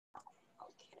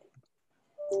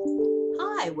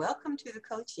Hi, welcome to the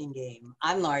coaching game.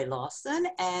 I'm Laurie Lawson,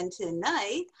 and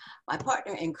tonight my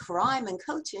partner in crime and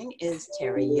coaching is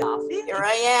Terry Yoffe. Here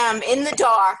I am in the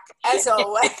dark, as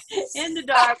always. In the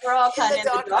dark, we're all kind of in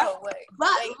the dark.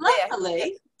 But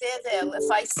luckily, there.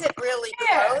 If I sit really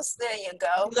close, there you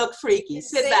go. You look freaky.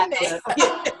 Sit See back me? a little.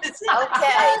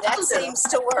 Okay, that seems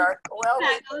to work. Well,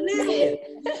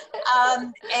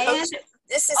 and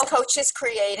this is Coaches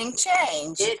Creating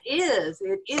Change. It is.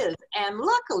 And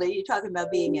luckily, you're talking about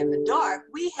being in the dark.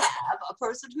 We have a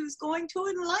person who's going to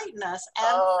enlighten us.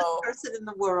 And the person in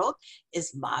the world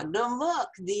is Magda Mook,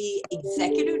 the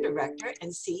Executive Director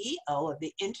and CEO of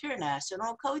the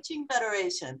International Coaching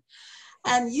Federation.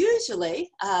 And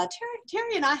usually,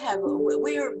 Terry and I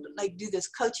we're like do this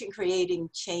coaching, creating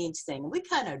change thing. We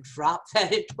kind of dropped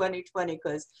that in 2020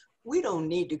 because we don't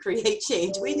need to create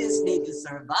change. We just need to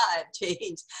survive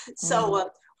change.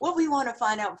 So what we want to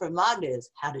find out from Magda is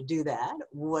how to do that,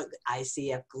 what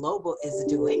ICF Global is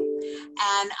doing,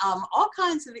 and all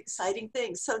kinds of exciting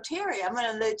things. So Terry, I'm going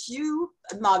to let you,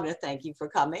 Magda, thank you for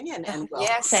coming. And welcome.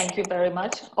 Yes. Thank you very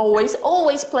much.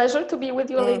 Always pleasure to be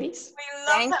with you, ladies. We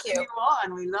love having you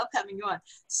on. We love having you on.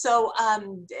 So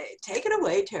take it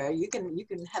away, Terry. You can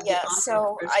have the honor.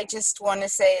 So I just want to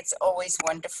say it's always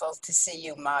wonderful to see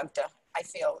you, Magda. I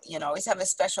feel, always have a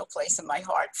special place in my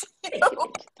heart for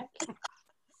you.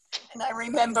 And I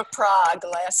remember Prague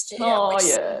last year, which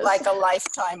seemed like a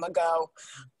lifetime ago.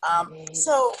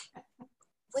 So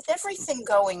with everything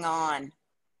going on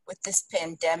with this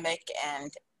pandemic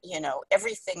and,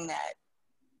 everything that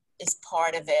is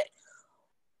part of it,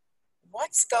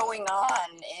 what's going on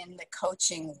in the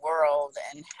coaching world,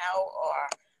 and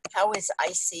how is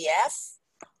ICF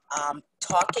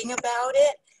talking about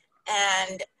it,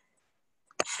 and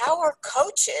how are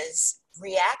coaches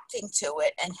reacting to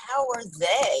it, and how are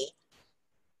they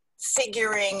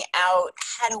figuring out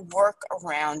how to work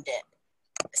around it,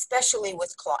 especially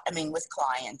with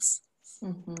clients?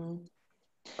 Mm-hmm.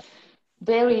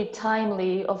 Very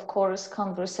timely, of course,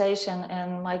 conversation.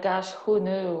 And my gosh, who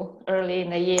knew early in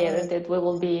the year that we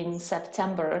will be in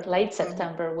September, late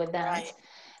September with that. Right.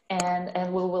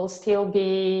 And we will still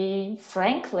be,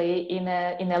 frankly, in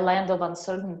a land of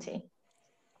uncertainty.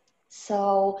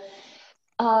 So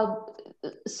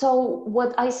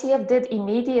what ICF did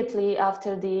immediately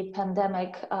after the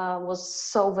pandemic was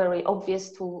so very obvious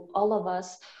to all of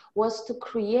us, was to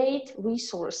create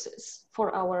resources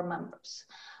for our members.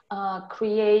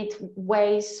 Create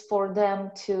ways for them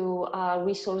to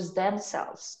resource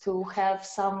themselves, to have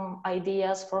some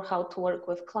ideas for how to work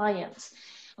with clients.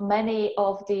 Many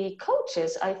of the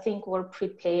coaches, I think, were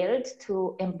prepared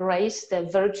to embrace the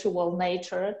virtual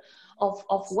nature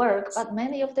of work, but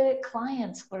many of the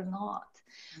clients were not.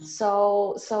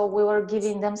 So we were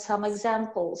giving them some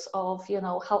examples of,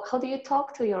 how do you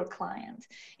talk to your client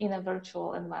in a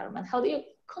virtual environment? How do you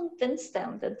convince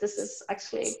them that this is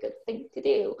actually a good thing to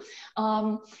do?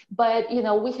 But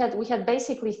we had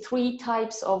basically three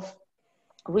types of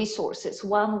resources.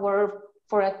 One were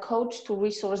for a coach to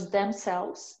resource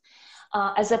themselves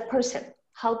as a person,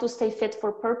 how to stay fit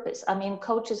for purpose. I mean,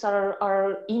 coaches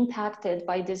are impacted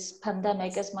by this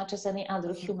pandemic as much as any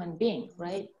other human being,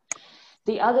 right?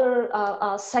 The other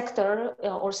sector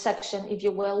or section, if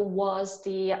you will, was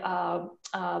the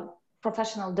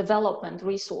professional development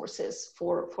resources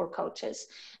for coaches.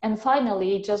 And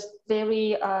finally, just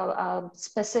very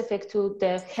specific to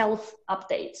the health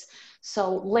updates.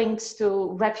 So links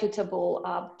to reputable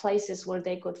places where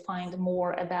they could find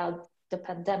more about the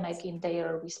pandemic in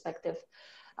their respective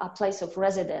place of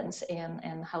residence,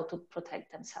 and how to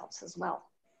protect themselves as well.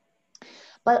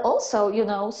 But also,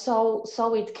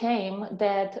 so it came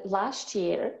that last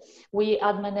year we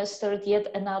administered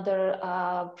yet another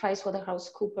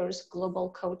PricewaterhouseCoopers global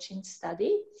coaching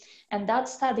study. And that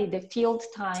study, the field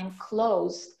time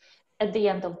closed at the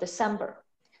end of December.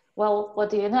 Well,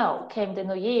 what do you know? Came the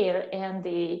new year and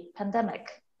the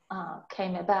pandemic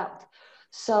came about.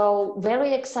 So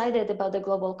very excited about the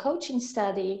global coaching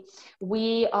study.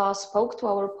 We spoke to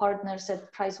our partners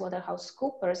at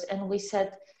PricewaterhouseCoopers, and we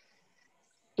said,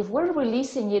 if we're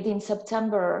releasing it in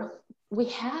September, we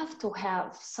have to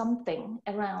have something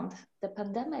around the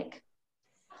pandemic.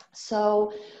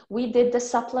 So we did the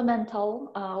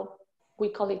supplemental, we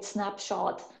call it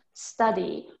snapshot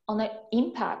study on the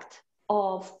impact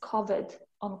of COVID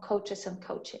on coaches and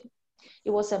coaching.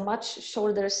 It was a much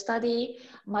shorter study,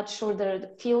 much shorter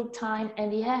field time,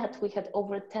 and yet we had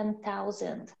over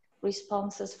 10,000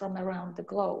 responses from around the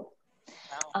globe.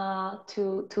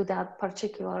 To that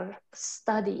particular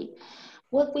study.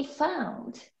 What we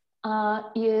found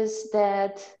is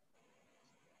that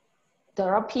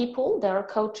there are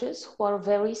coaches who are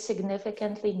very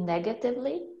significantly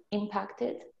negatively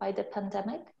impacted by the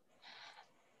pandemic.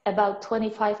 About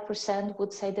 25%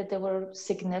 would say that they were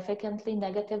significantly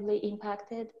negatively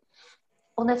impacted.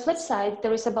 On the flip side,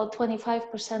 there is about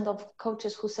 25% of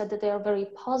coaches who said that they are very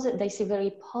positive, they see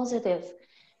very positive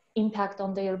impact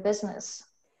on their business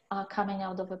coming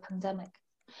out of a pandemic.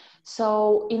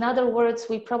 So in other words,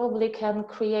 we probably can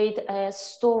create a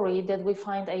story that we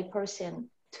find a person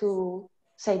to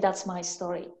say, that's my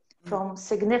story. From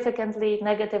significantly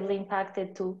negatively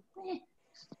impacted to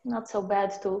not so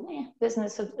bad to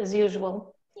business as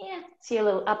usual. Yeah, see a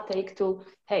little uptake to,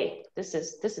 hey, this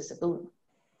is a boon.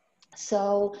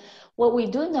 So what we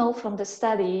do know from the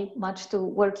study, much to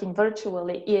working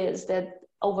virtually, is that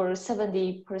over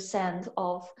 70%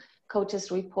 of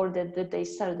coaches reported that they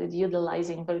started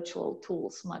utilizing virtual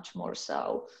tools much more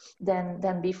so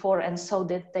than before, and so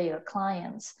did their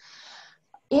clients.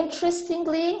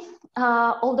 Interestingly,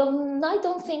 although I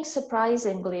don't think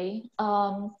surprisingly,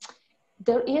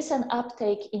 there is an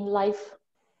uptake in life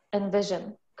and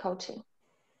vision coaching.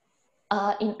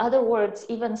 In other words,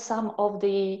 even some of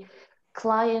the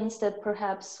clients that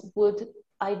perhaps would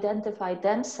identify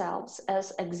themselves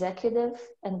as executive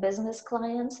and business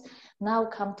clients now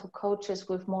come to coaches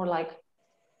with more like,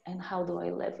 and how do I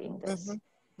live in this?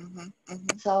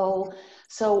 So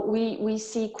we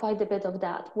see quite a bit of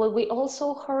that. What we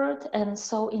also heard and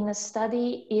saw in a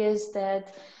study is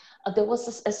that there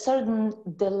was a certain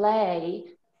delay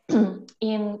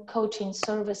in coaching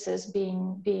services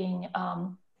being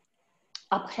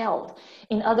upheld.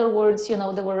 In other words,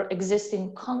 there were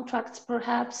existing contracts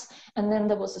perhaps, and then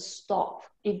there was a stop.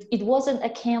 It wasn't a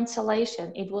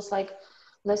cancellation. It was like,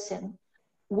 listen,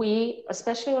 we,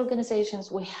 especially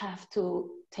organizations, we have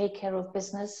to take care of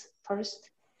business first.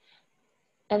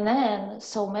 And then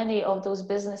so many of those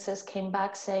businesses came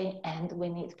back saying, and we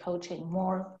need coaching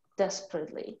more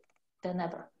desperately than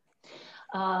ever.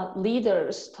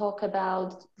 Leaders talk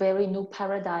about very new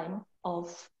paradigm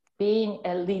of being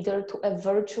a leader to a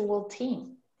virtual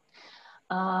team.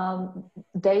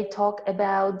 They talk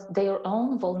about their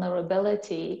own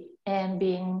vulnerability and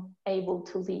being able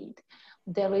to lead.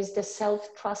 There is the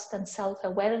self-trust and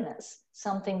self-awareness,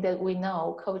 something that we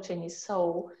know coaching is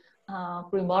so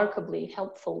remarkably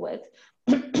helpful with.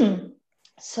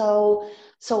 So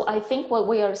I think what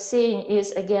we are seeing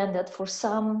is, again, that for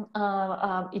some,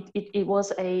 it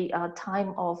was a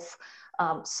time of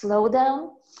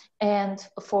slowdown. And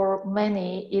for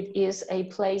many, it is a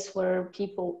place where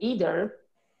people either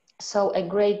saw a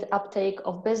great uptake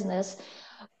of business,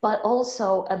 but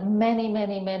also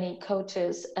many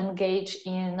coaches engage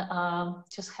in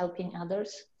just helping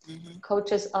others.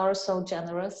 Coaches are so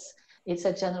generous. It's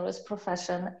a generous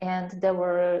profession, and there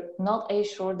were not a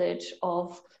shortage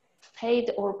of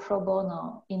paid or pro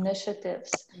bono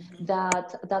initiatives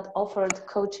that offered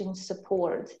coaching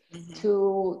support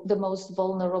to the most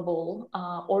vulnerable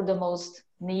or the most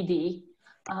needy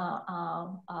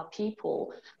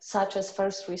people, such as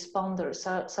first responders,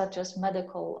 such as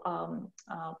medical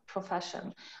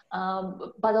profession,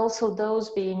 but also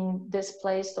those being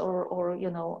displaced or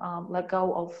let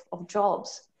go of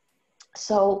jobs.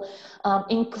 So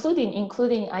including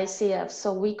ICF,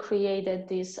 so we created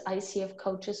this ICF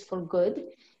Coaches for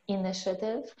Good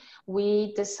initiative.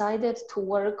 We decided to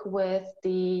work with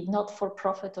the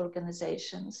not-for-profit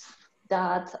organizations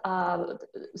that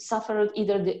suffered,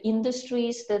 either the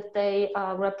industries that they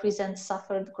represent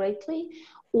suffered greatly,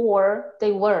 or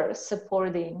they were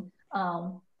supporting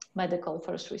medical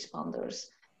first responders,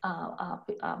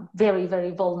 very,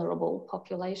 very vulnerable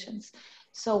populations.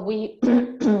 So we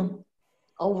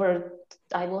over,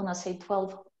 I want to say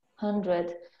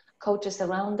 1,200 coaches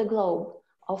around the globe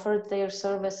offered their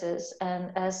services,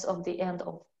 and as of the end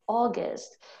of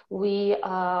August, we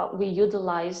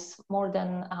utilized more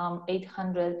than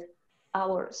 800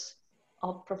 hours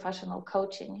of professional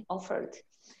coaching offered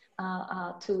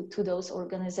to those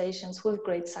organizations with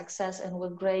great success and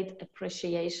with great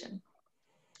appreciation.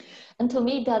 And to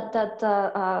me, that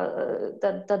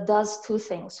does two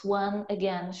things. One,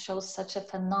 again, shows such a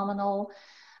phenomenal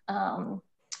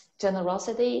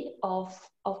generosity of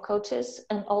coaches,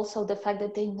 and also the fact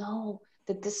that they know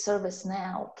that this service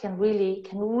now can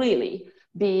really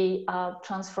be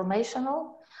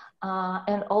transformational,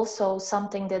 and also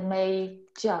something that may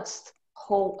just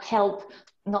help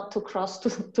not to cross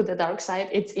to the dark side.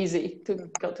 It's easy to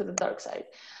go to the dark side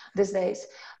these days.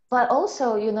 But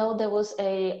also, there was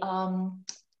a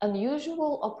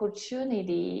unusual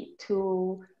opportunity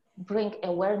to bring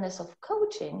awareness of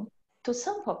coaching to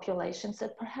some populations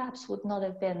that perhaps would not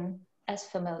have been as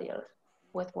familiar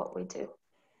with what we do.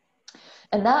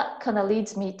 And that kind of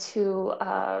leads me to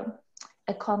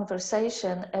a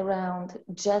conversation around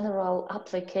general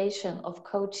application of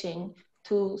coaching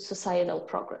to societal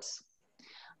progress.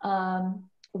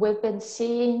 We've been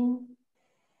seeing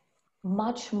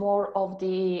much more of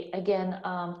the, again,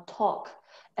 talk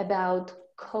about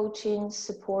coaching,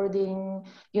 supporting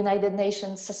United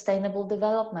Nations Sustainable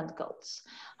Development Goals.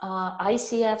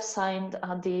 ICF signed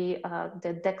the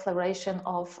Declaration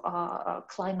of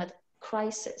Climate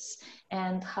Crisis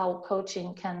and how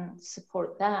coaching can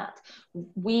support that.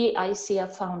 We,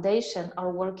 ICF Foundation,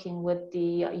 are working with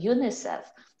the UNICEF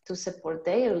to support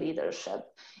their leadership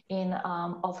in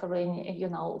offering,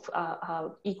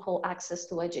 equal access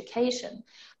to education,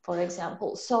 for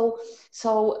example. So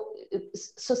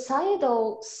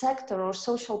societal sector or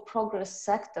social progress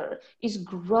sector is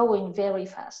growing very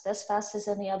fast as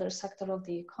any other sector of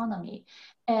the economy.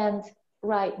 And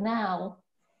right now,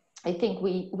 I think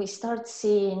we start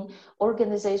seeing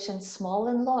organizations, small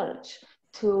and large,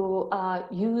 to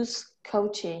use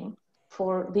coaching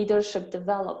for leadership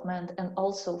development and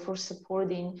also for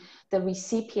supporting the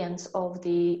recipients of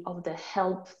the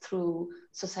help through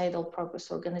societal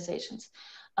progress organizations.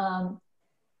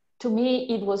 To me,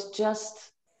 it was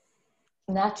just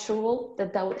natural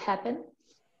that would happen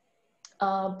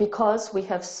because we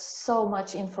have so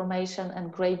much information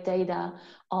and great data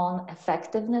on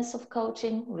effectiveness of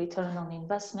coaching, return on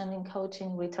investment in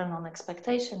coaching, return on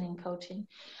expectation in coaching.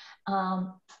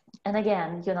 And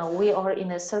again, we are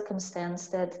in a circumstance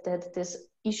that these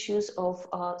issues of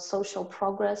social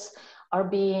progress are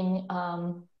being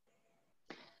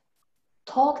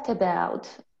talked about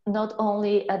not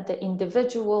only at the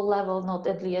individual level, not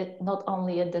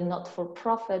only at the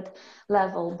not-for-profit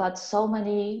level, but so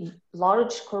many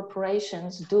large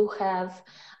corporations do have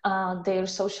their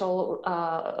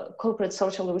corporate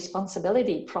social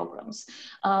responsibility programs.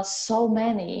 So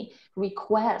many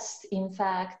request, in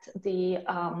fact, the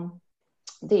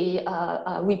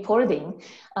reporting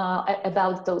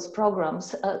about those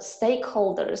programs.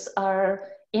 Stakeholders are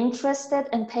interested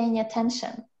and paying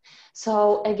attention.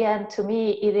 So again, to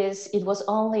me, it was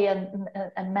only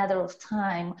a matter of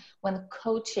time when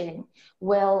coaching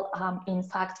will, in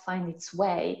fact, find its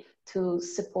way to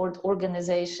support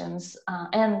organizations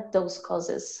and those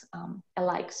causes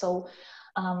alike. So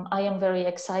I am very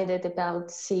excited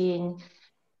about seeing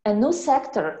a new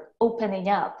sector opening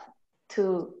up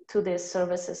to these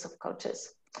services of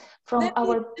coaches. Let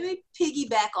me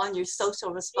piggyback on your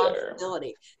social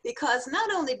responsibility, because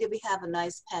not only did we have a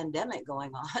nice pandemic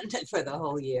going on for the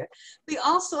whole year, we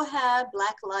also had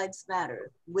Black Lives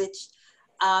Matter, which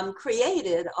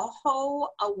created a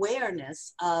whole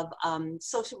awareness of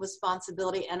social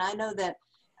responsibility. And I know that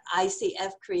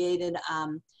ICF created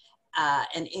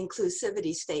an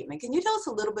inclusivity statement. Can you tell us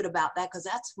a little bit about that? Because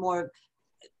that's more,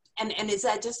 and is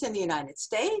that just in the United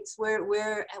States?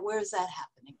 Where is that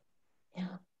happening?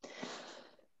 Yeah.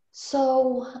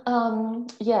 So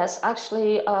yes,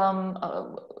 actually,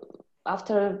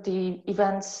 after the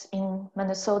events in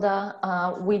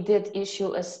Minnesota, we did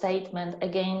issue a statement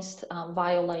against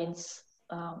violence,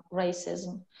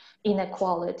 racism,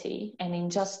 inequality, and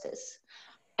injustice.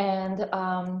 And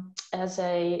as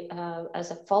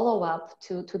a follow-up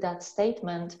to that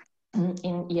statement,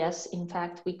 in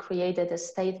fact, we created a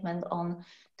statement on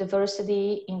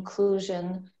diversity,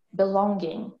 inclusion,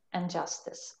 belonging, and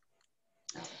justice.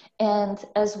 And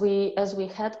as we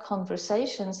had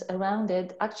conversations around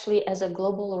it, actually, as a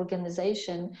global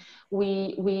organization,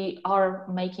 we are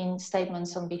making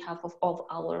statements on behalf of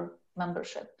our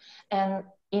membership. And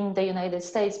in the United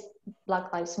States,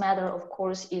 Black Lives Matter, of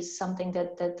course, is something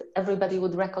that everybody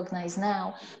would recognize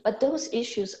now. But those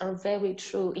issues are very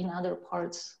true in other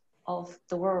parts of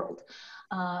the world.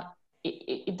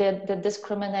 The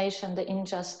discrimination, the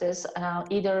injustice,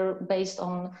 either based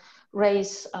on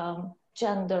race,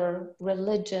 gender,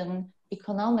 religion,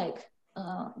 economic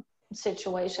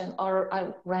situation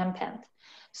are rampant.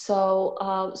 So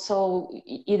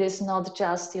it is not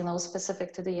just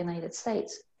specific to the United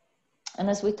States. And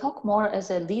as we talk more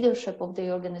as a leadership of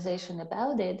the organization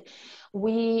about it,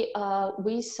 we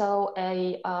saw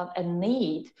a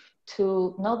need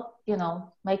to not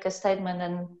make a statement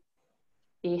and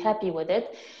be happy with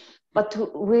it, but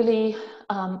to really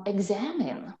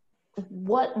examine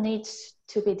what needs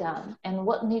to be done and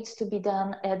what needs to be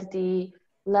done at the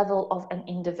level of an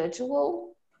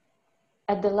individual,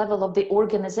 at the level of the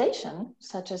organization,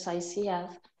 such as ICF.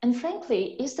 And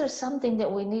frankly, is there something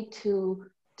that we need to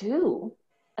do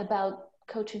about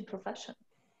coaching profession?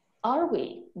 Are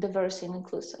we diverse and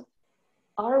inclusive?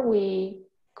 Are we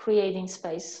creating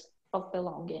space of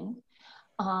belonging?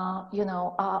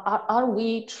 are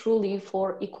we truly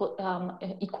for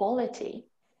equality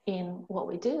in what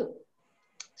we do?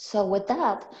 So with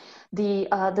that, the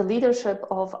leadership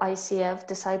of ICF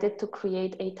decided to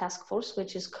create a task force,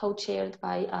 which is co-chaired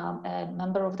by a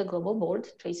member of the global board,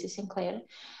 Tracy Sinclair,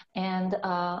 and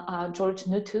George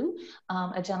Nutu,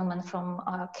 a gentleman from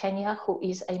Kenya, who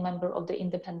is a member of the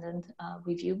independent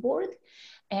review board.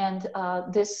 And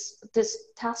this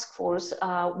task force,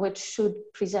 which should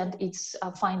present its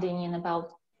finding in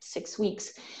about 6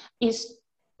 weeks, is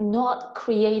not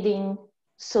creating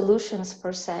solutions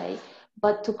per se,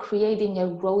 but to creating a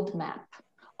roadmap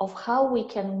of how we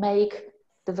can make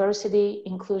diversity,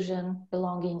 inclusion,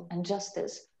 belonging, and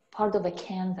justice part of a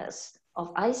canvas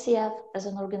of ICF as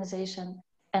an organization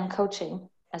and coaching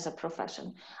as a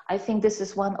profession. I think this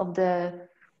is one of the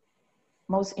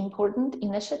most important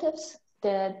initiatives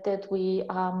that we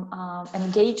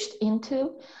engaged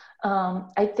into.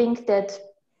 I think that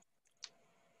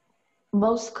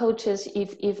most coaches,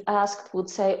 if asked, would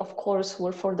say, of course,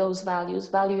 we're for those values,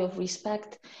 value of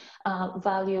respect,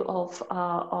 value of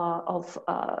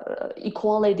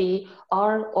equality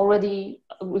are already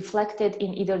reflected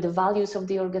in either the values of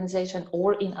the organization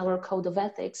or in our code of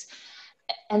ethics.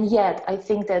 And yet, I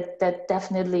think that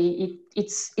definitely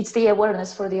it's the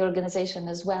awareness for the organization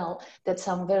as well, that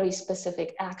some very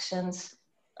specific actions,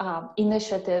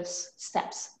 initiatives,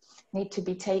 steps need to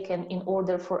be taken in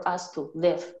order for us to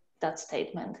live that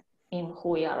statement in who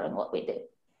we are and what we do.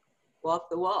 Walk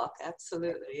the walk,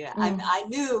 absolutely. Yeah, I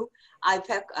knew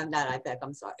IPEC. I'm not IPEC.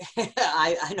 I'm sorry.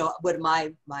 I know what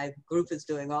my group is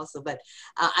doing also, but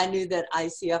I knew that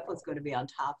ICF was going to be on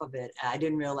top of it. I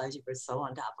didn't realize you were so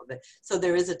on top of it. So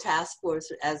there is a task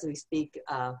force as we speak,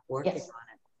 working Yes. on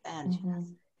it.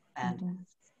 And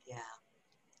yeah.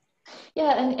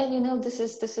 Yeah, and you know, this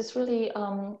is really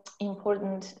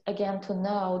important again to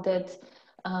know that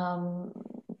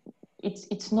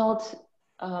it's not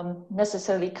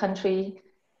necessarily country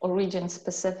or region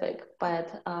specific,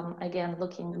 but again,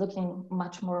 looking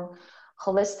much more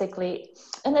holistically.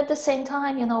 And at the same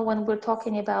time, you know, when we're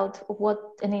talking about what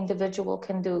an individual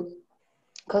can do,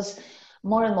 because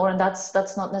more and more, and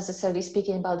that's not necessarily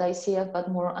speaking about ICF, but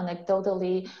more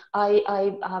anecdotally, I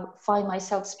find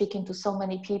myself speaking to so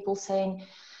many people saying,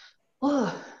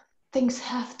 oh, things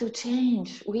have to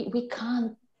change. We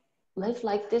can't live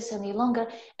like this any longer.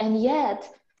 And yet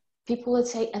people would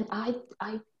say, and I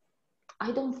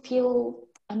don't feel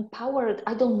empowered.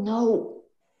 I don't know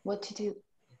what to do.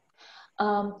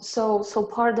 So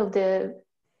part of the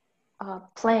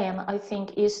plan, I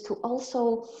think, is to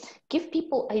also give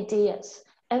people ideas.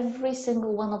 Every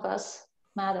single one of us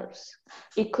matters.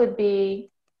 It could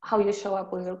be how you show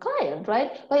up with your client,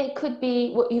 right? But it could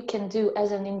be what you can do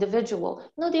as an individual,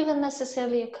 not even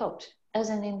necessarily a coach, as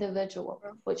an individual,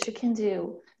 what you can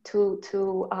do to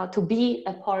be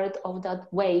a part of that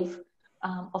wave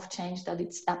of change that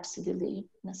it's absolutely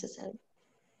necessary.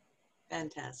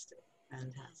 Fantastic,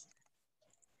 fantastic.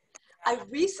 I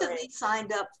recently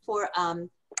signed up for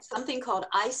something called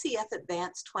ICF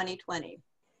Advance 2020.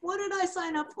 What did I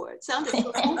sign up for? It sounded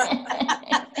so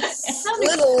It's a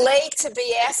little late to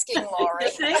be asking, Laurie.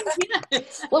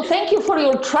 Well, thank you for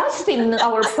your trust in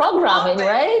our programming,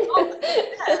 right?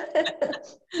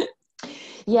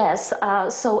 Yes,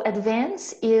 so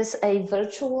Advance is a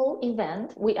virtual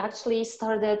event. We actually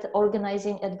started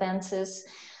organizing advances,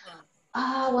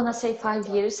 I want to say 5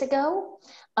 years ago.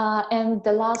 And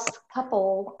the last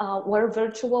couple were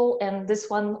virtual, and this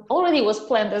one already was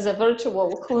planned as a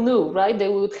virtual. Who knew, right? They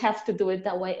would have to do it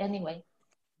that way anyway.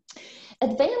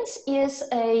 Advance is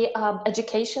a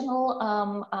educational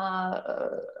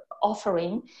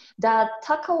offering that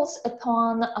tackles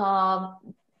upon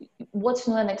what's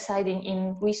new and exciting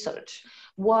in research.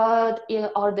 What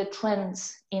are the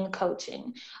trends in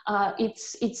coaching?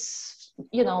 It's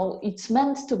you know, it's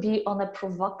meant to be on a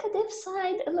provocative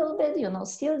side a little bit, you know,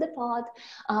 stir the pot.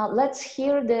 Let's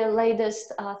hear the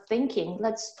latest thinking.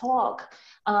 Let's talk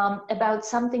about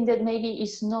something that maybe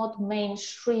is not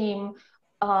mainstream,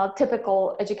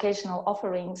 typical educational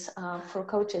offerings for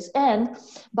coaches. And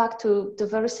back to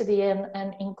diversity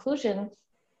and inclusion,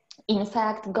 in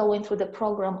fact, going through the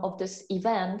program of this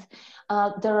event,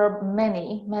 there are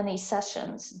many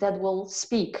sessions that will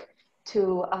speak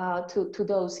to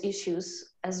those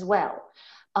issues as well.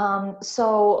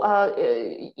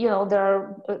 You know,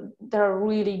 there are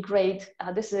really great,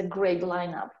 this is a great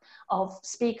lineup of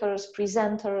speakers,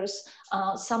 presenters,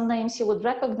 some names you would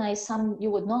recognize, some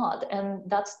you would not, and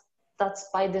that's that's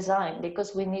by design, because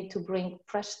we need to bring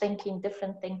fresh thinking,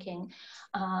 different thinking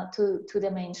to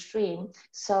the mainstream.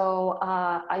 So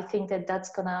I think that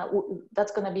that's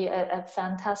gonna be a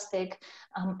fantastic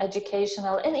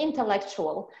educational and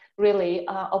intellectual, really,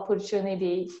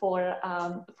 opportunity for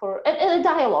and a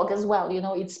dialogue as well. You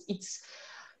know, it's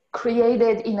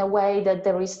created in a way that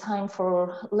there is time for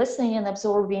listening and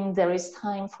absorbing, there is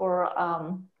time for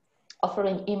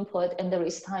offering input, and there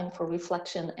is time for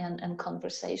reflection and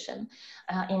conversation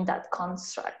in that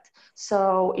construct.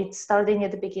 So it's starting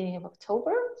at the beginning of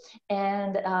October,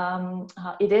 and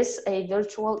it is a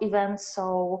virtual event.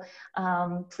 So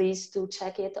please do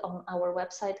check it on our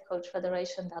website,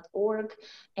 coachfederation.org,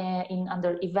 in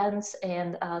under events, and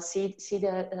see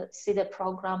the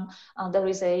program. There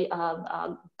is a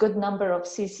good number of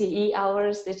CCE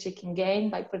hours that you can gain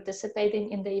by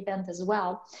participating in the event as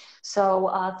well. So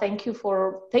thank you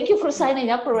for signing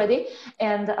up already,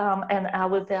 and I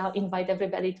would invite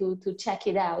everybody to check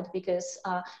it out, because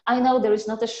I know there is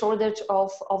not a shortage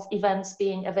of events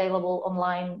being available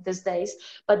online these days,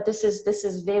 but this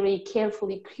is very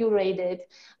carefully curated,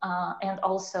 and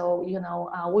also, you know,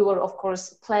 we were of course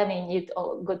planning it a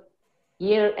good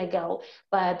year ago,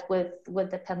 but with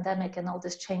the pandemic and all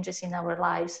these changes in our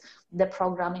lives, the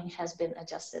programming has been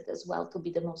adjusted as well to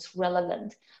be the most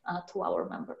relevant to our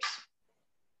members.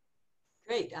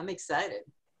 Great, I'm excited.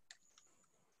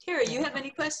 Terry, you have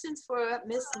any questions for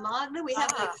Miss Magda? We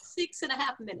have like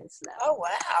 6.5 minutes left. Oh,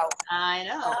 wow. I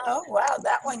know. Oh, wow,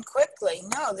 that went quickly.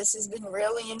 No, this has been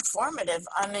really informative.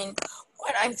 I mean,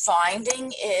 what I'm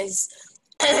finding is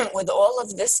with all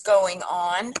of this going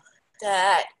on,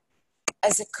 that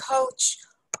as a coach,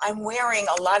 I'm wearing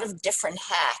a lot of different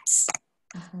hats.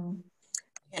 Mm-hmm.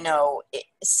 You know,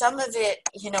 some of it,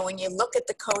 you know, when you look at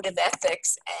the code of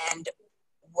ethics and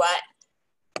what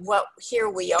here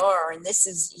we are, and this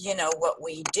is, you know, what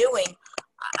we're doing,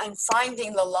 I'm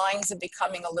finding the lines are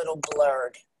becoming a little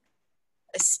blurred,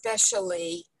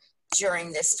 especially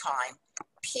during this time.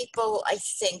 People, I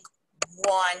think,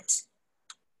 want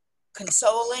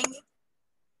consoling.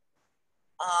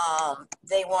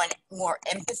 They want more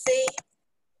empathy.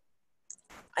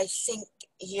 I think,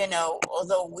 you know,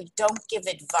 although we don't give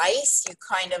advice, you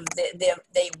kind of,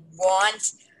 they want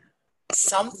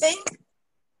something.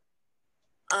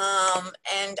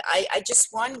 And I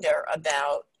just wonder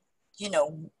about, you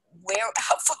know,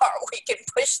 how far we can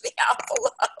push the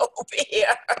envelope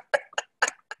here.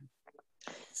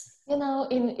 You know,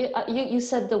 you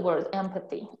said the word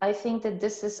empathy. I think that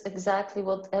this is exactly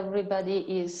what everybody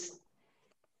is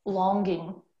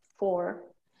longing for,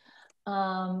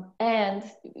 and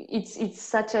it's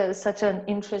such an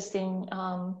interesting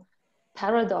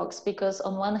paradox, because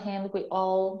on one hand we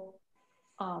all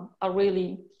are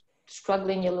really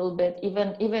struggling a little bit,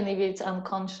 even if it's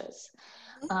unconscious.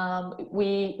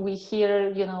 We hear,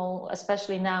 you know,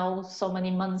 especially now, so many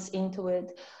months into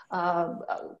it,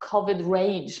 COVID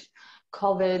rage,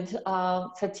 COVID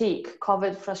fatigue,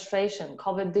 COVID frustration,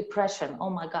 COVID depression. Oh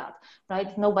my God,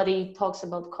 right? Nobody talks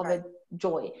about COVID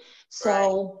joy. So.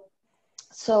 Right.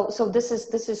 So this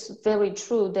is very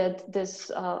true, that this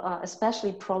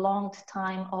especially prolonged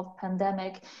time of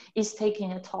pandemic is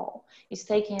taking a toll. It's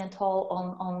taking a toll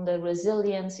on the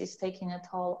resilience. It's taking a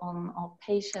toll on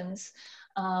patience.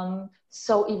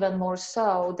 So even more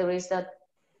so, there is that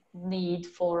need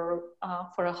for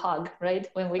a hug, right?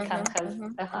 When we can't have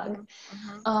a hug.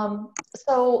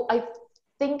 So I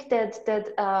think that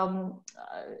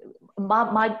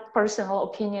my personal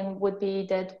opinion would be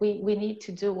that we need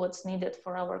to do what's needed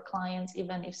for our clients,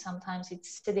 even if sometimes it's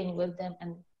sitting with them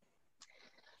and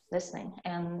listening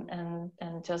and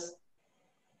just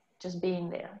being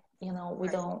there. You know, we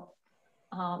don't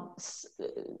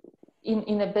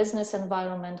in a business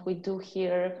environment, we do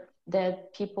hear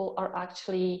that people are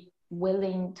actually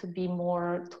willing to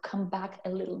come back a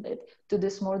little bit to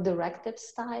this more directive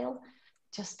style.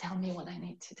 Just tell me what I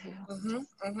need to do.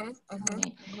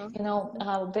 You know,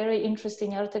 a very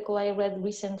interesting article I read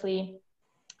recently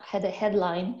had a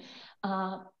headline,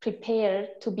 prepare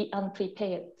to be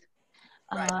unprepared.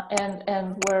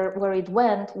 And where it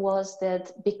went was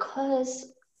that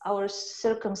because our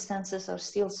circumstances are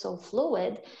still so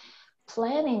fluid,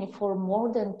 planning for more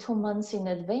than 2 months in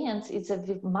advance is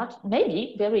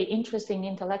maybe very interesting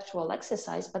intellectual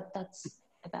exercise, but that's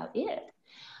about it.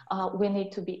 We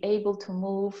need to be able to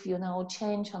move, you know,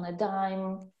 change on a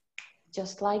dime,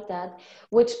 just like that,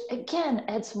 which again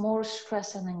adds more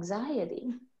stress and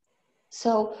anxiety.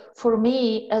 So for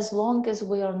me, as long as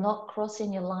we are not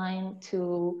crossing a line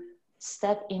to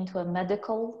step into a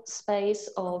medical space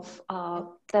of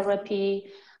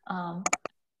therapy,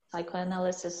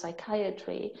 psychoanalysis,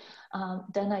 psychiatry,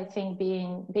 then I think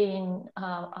being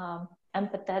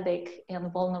empathetic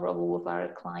and vulnerable with our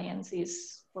clients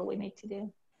is what we need to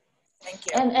do. Thank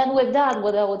you. And with that,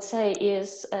 what I would say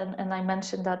is, and I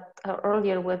mentioned that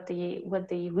earlier with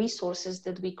the resources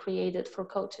that we created for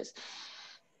coaches.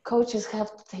 Coaches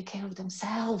have to take care of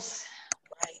themselves,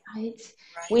 right?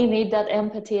 We need that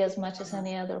empathy as much as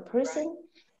any other person,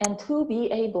 and to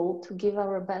be able to give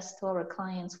our best to our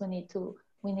clients, we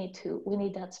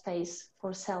need that space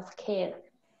for self-care,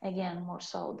 again, more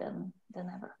so than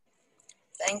ever.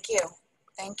 Thank you.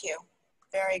 Thank you.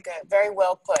 Very good. Very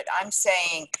well put. I'm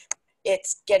saying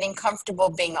it's getting comfortable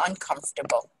being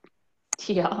uncomfortable.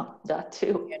 Yeah, that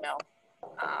too. You know,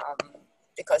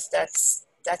 because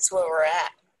that's where we're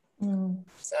at.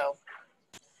 So,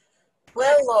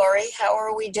 well, Laurie, how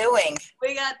are we doing?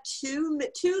 We got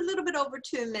little bit over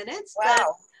 2 minutes.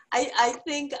 Wow. I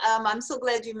think I'm so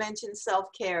glad you mentioned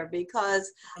self-care,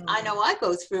 because I know I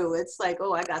go through, it's like,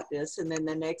 oh, I got this. And then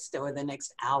the next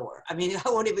hour, I mean, I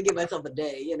won't even give myself a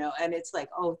day, you know, and it's like,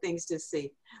 oh, things to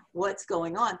see what's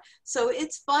going on. So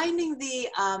it's finding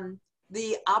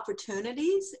the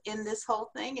opportunities in this whole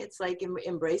thing. It's like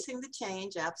embracing the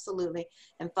change, absolutely,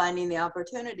 and finding the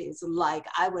opportunities. Like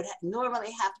I would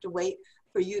normally have to wait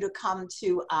for you to come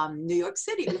to New York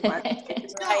City before I could take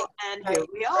the show, and here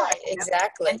we are.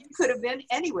 Exactly. And you could have been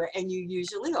anywhere, and you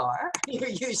usually are. You're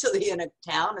usually in a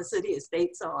town, a city, a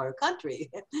state, or a country.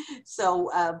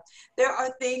 So there are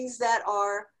things that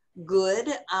are good,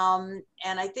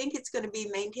 and I think it's going to be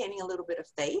maintaining a little bit of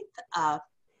faith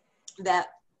that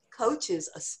coaches,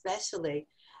 especially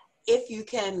if you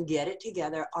can get it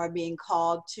together, are being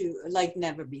called to like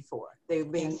never before. They're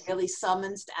being really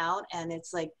summoned out, and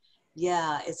it's like,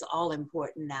 yeah, it's all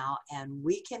important now, and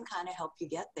we can kind of help you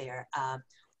get there,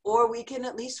 or we can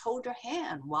at least hold your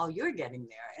hand while you're getting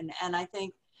there. And I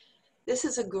think this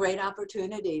is a great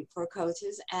opportunity for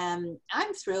coaches, and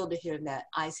I'm thrilled to hear that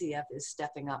ICF is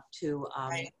stepping up to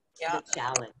the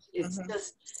challenge. It's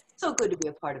just so good to be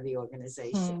a part of the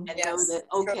organization and know that,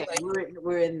 okay,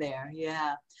 we're in there.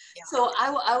 Yeah. So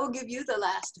I will give you the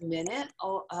last minute,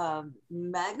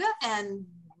 Magda, and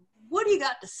what do you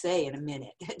got to say in a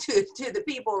minute to the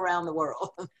people around the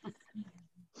world?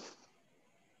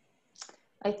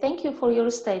 I thank you for your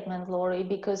statement, Laurie,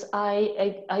 because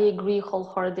I agree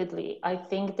wholeheartedly. I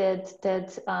think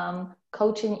that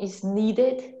coaching is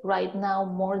needed right now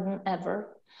more than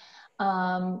ever.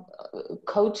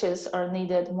 Coaches are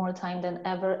needed more time than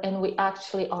ever, and we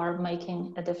actually are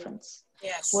making a difference.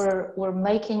 Yes. We're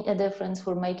making a difference.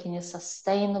 We're making a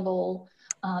sustainable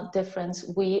difference.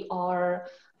 We are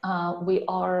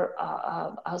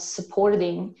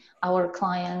supporting our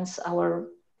clients, our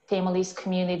families,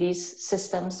 communities,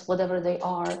 systems, whatever they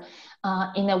are,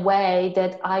 in a way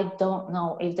that I don't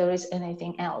know if there is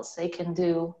anything else they can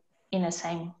do in the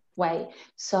same way.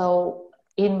 So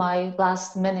in my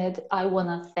last minute, I want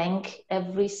to thank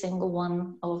every single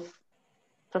one of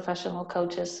professional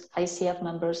coaches, ICF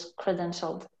members,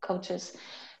 credentialed coaches,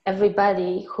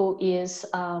 everybody who is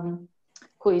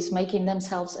making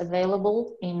themselves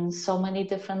available in so many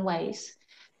different ways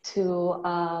to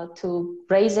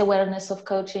raise awareness of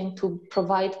coaching, to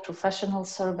provide professional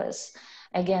service,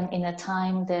 again, in a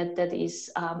time that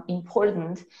is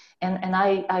important. And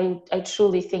I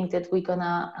truly think that we're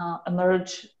gonna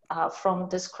emerge from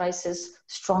this crisis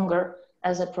stronger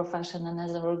as a profession and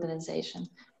as an organization.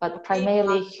 But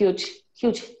primarily, huge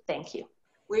thank you.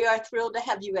 We are thrilled to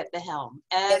have you at the helm.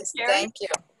 And yes, Terry, thank you.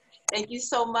 Thank you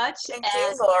so much. Thank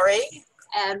you, Laurie.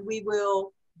 And we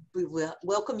will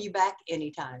welcome you back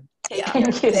anytime.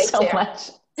 Thank you so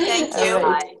much. Thank you.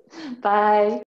 Bye. Bye.